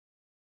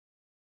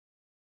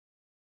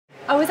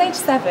I was age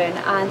 7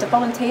 and a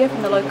volunteer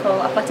from the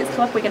local athletics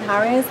club, Wigan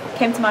Harriers,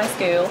 came to my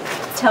school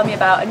to tell me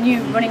about a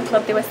new running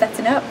club they were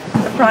setting up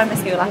for primary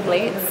school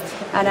athletes,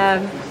 and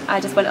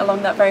I just went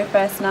along that very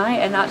first night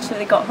and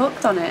actually got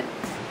hooked on it.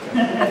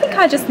 I think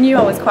I just knew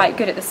I was quite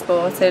good at the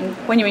sport, and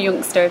when you're a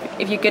youngster,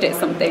 if you're good at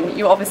something,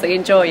 you obviously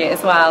enjoy it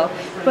as well.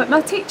 But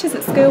my teachers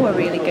at school were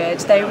really good.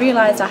 They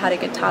realised I had a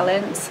good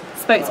talent,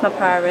 spoke to my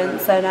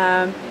parents,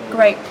 and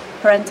great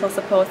parental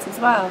support as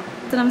well.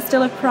 And I'm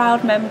still a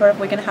proud member of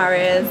Wigan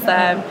Harriers.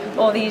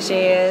 All these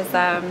years,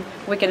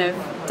 Wigan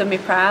have done me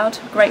proud.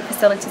 Great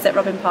facilities at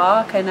Robin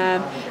Park, and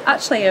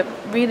actually a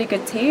really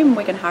good team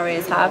Wigan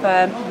Harriers have.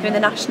 They're in the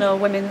National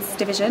Women's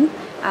Division,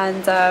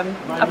 and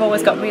I've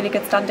always got really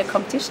good standard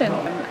competition.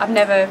 I've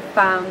never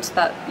found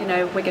that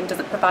Wigan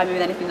doesn't provide me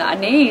with anything that I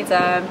need.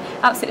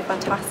 Absolutely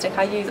fantastic.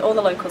 I use all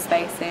the local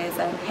spaces.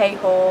 Hay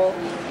Hall,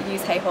 I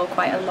use Hay Hall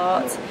quite a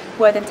lot.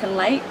 Worthington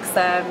Lakes,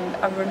 I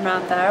run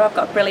around there. I've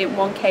got a brilliant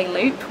 1K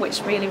loop,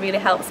 which really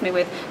helps me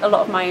with a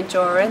lot of my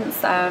endurance.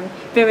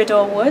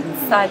 Viridor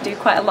Woods, I do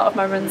quite a lot of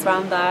my runs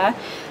around there.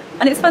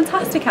 And it's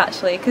fantastic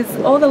actually,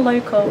 because all the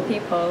local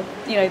people,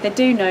 they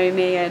do know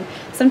me, and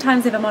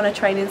sometimes if I'm on a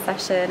training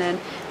session and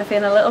I'm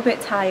feeling a little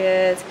bit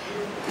tired,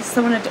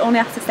 someone would only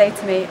have to say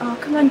to me, "Oh,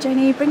 come on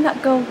Jenny, bring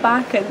that goal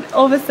back," and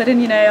all of a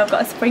sudden, I've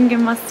got a spring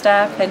in my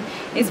step, and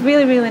it's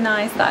really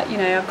nice that,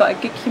 I've got a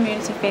good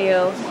community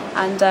feel,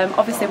 and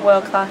obviously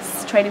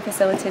world-class training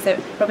facilities at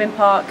Robin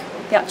Park,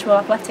 the actual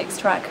athletics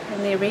track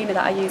and the arena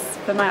that I use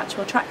for my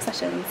actual track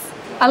sessions.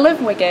 I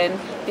love Wigan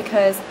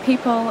because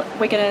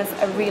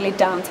Wiganers are really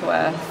down to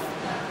earth.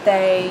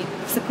 They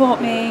support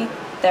me,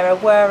 they're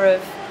aware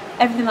of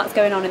everything that's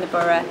going on in the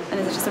borough, and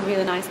there's just a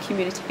really nice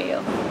community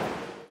feel.